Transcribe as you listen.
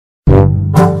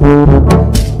So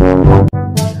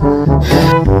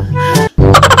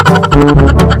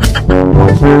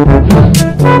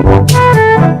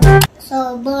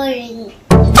boring.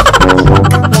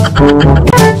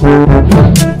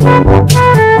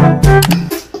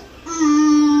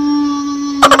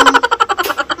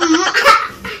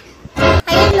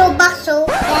 Hello, Bakso.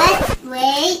 Let's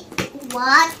wait.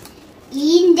 What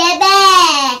in the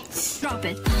bags? Drop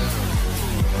it.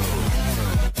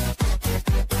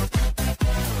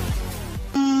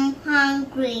 I'm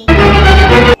hungry.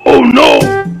 Oh no!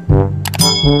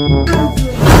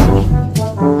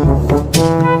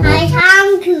 I'm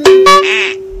hungry.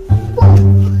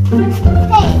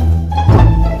 Hey.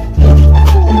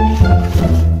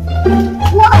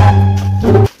 Whoa.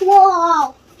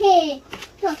 Whoa. Hey.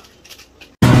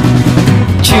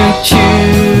 Choo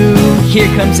choo,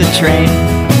 here comes a train.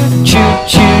 Choo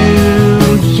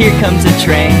choo, here comes a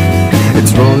train.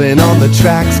 It's rolling on the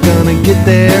tracks, gonna get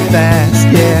there fast,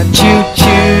 yeah. Choo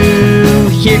choo,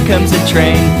 here comes a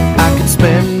train. I could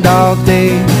spend all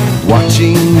day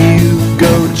watching you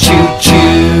go choo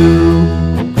choo.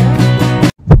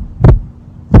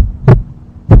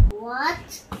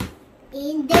 What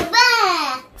in the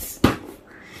bags?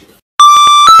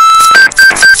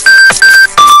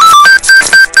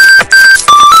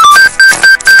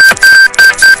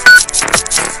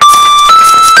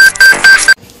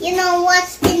 You know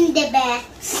what's in the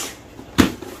bags?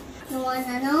 You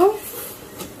wanna know?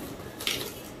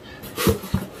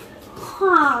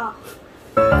 Huh.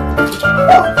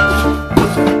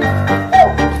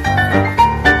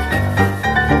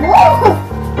 Whoa.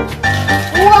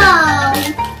 Wow!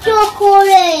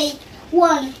 Chocolate!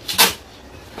 1,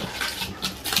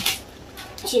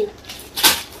 2,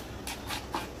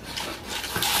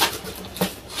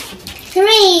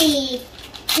 3.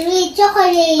 3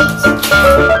 chocolates.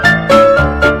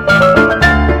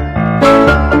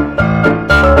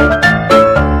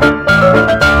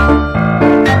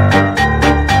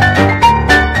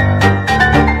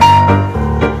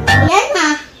 Ayan na.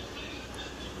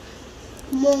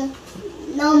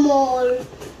 No more.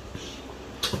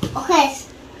 Okay.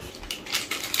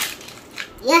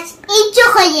 Yes, eat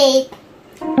chocolate.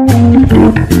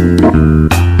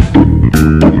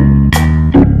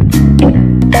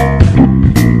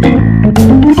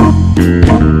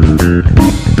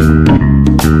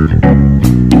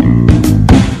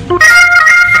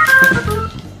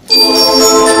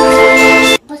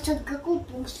 Busog ako,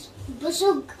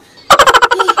 busog.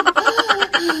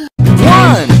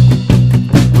 1,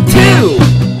 2,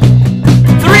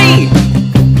 3,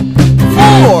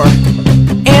 4,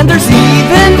 and there's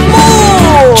even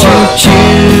more! Choo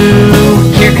choo,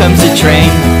 here comes a train.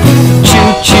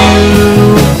 Choo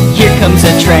choo, here comes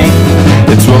a train.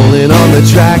 It's rolling on the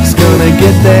tracks, gonna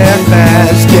get there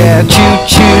fast, yeah. Choo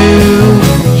choo,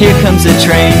 here comes a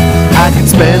train. I could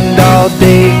spend all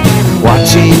day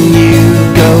watching you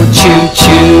go choo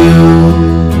choo.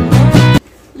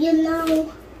 You know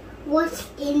what's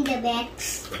in the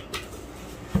bags?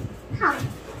 How?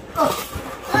 Oh.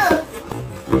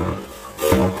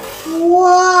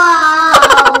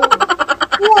 Wow!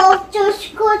 Wow,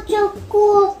 just got your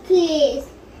cookies.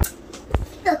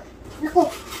 Naku,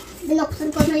 binuksan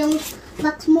ko na yung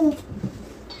box mo.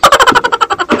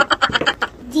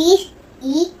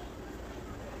 D-E-R-I-I-D-H-T.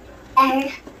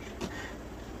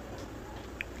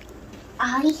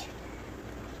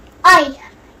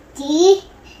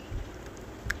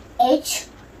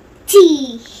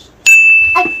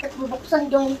 Ay, nagbubuksan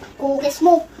yung cookies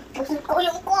mo. Buksan ko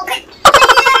yung cookies.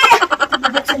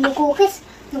 Nagbubuksan yung cookies.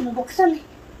 Nagbubuksan.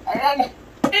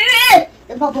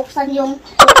 Nagbubuksan yung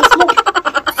cookies mo.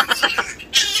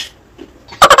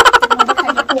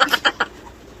 Nagbubuksan yung cookies.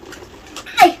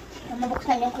 Ay!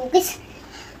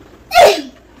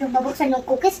 Nagbubuksan yung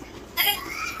cookies.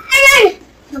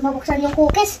 Nagbubuksan yung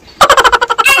cookies.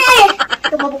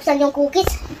 Ito mabuksan yung cookies.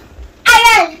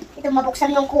 Ayan! Ito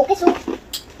mabuksan yung cookies. Oh.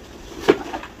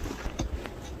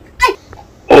 Ay!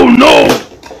 Oh no!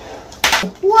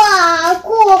 Wow!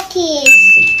 Cookies!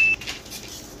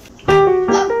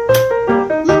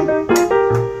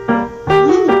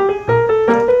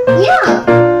 Yeah!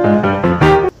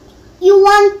 You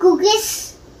want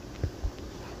cookies?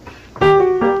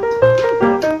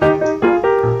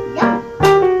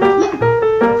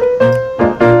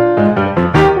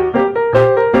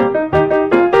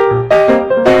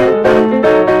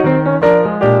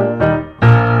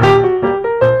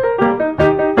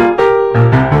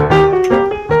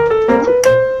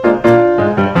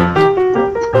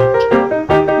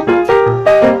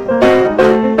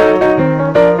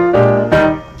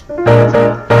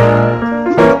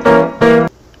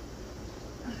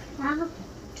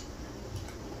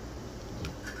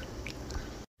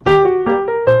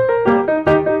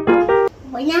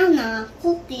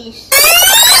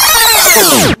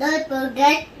 Don't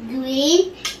forget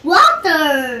green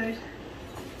water.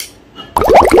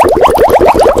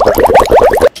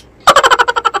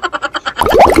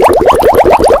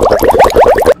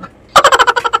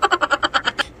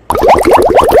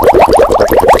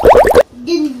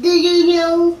 Do you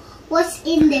know what's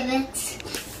in the box?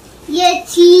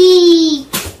 Yeti.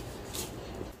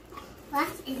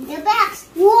 What's in the box?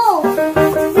 Whoa! Whoa!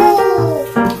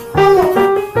 Whoa!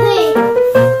 Wait!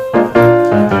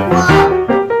 Wow!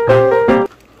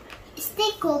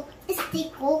 Stickle!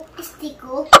 Stickle!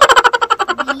 Stickle!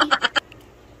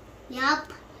 Yup!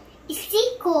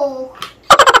 Stickle!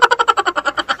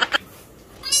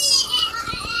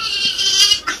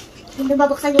 Hindi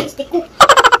babuksan yung stick ko.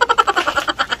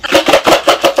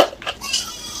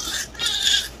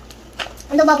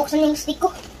 Ano babuksan yung stick ko?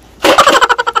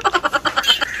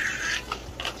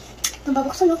 Ano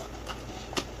babuksan, oh?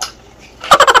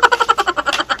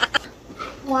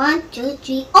 1, 2,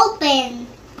 3, open!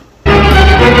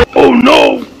 Oh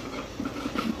no!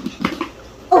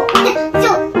 Oh,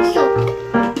 so.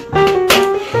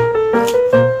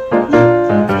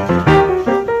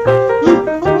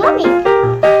 Mommy.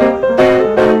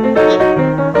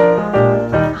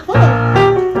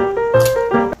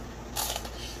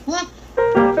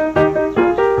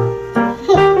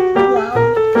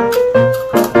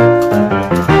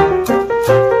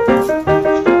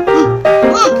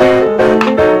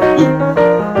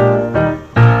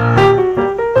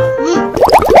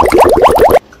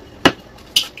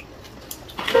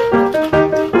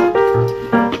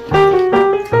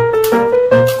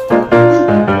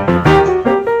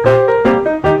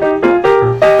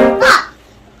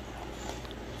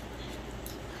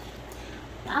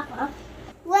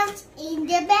 What's in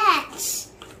the box?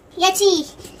 Yeti.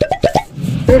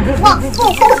 Whoa,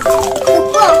 whoa, whoa,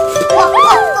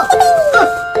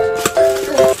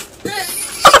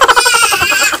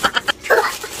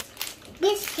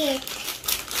 biscuit.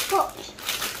 Whoa.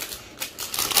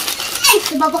 Ay,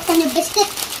 nababuksan yung biscuit.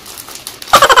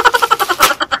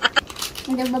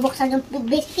 Nababuksan yung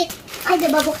biscuit. Ay,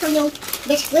 nababuksan yung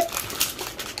biscuit.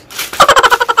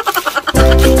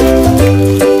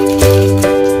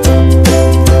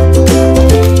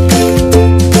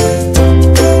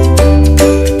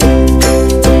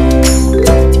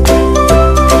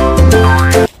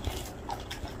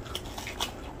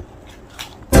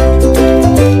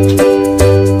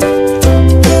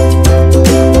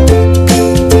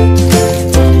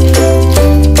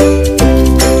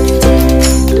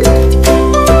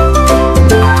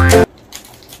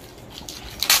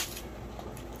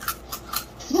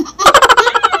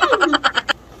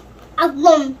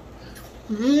 Agum.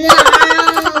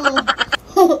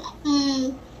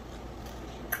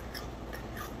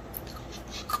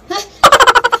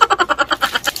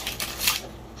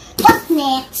 What's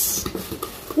next?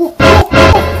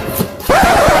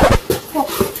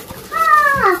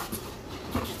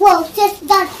 Whoa, just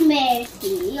that me.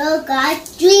 You got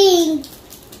drink.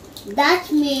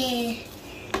 That's me.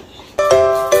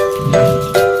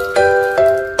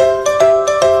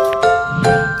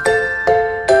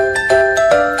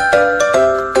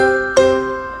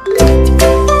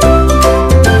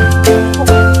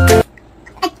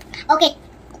 Okay.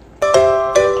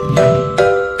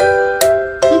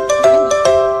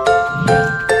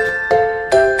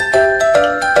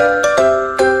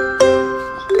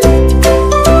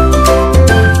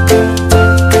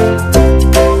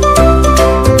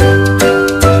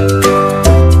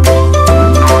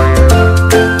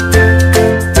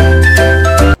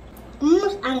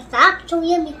 Ang sarap. So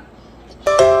yummy.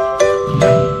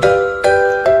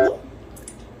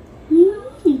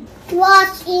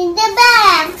 What's in the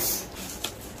bags?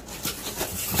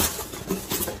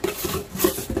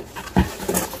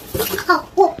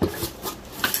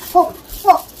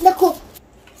 Naku.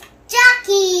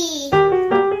 Jackie!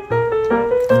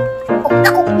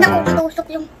 Naku, matusok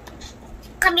yung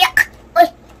kabiyak. Uy,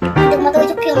 hindi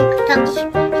matusok yung Jackie.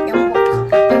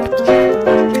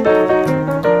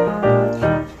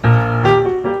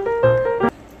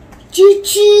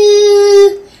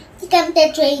 Choo-choo! Pick up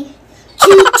the train.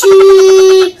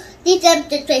 Choo-choo! Pick up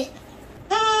the train.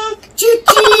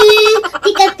 Choo-choo!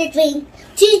 Pick up the train.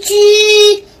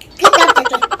 Choo-choo! Pick up the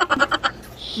train.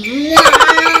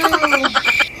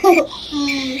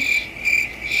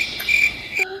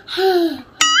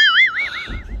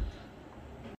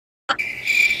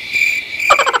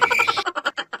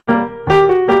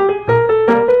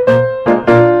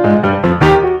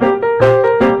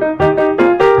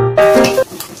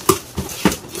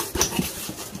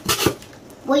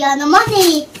 Wala naman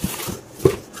eh.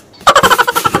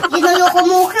 Yun ang yung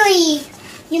kumuko eh.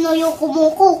 Yun ang yung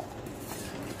kumuko.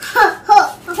 Ha!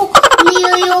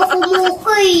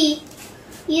 umukay.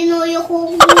 Yun o, ayoko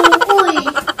umukay.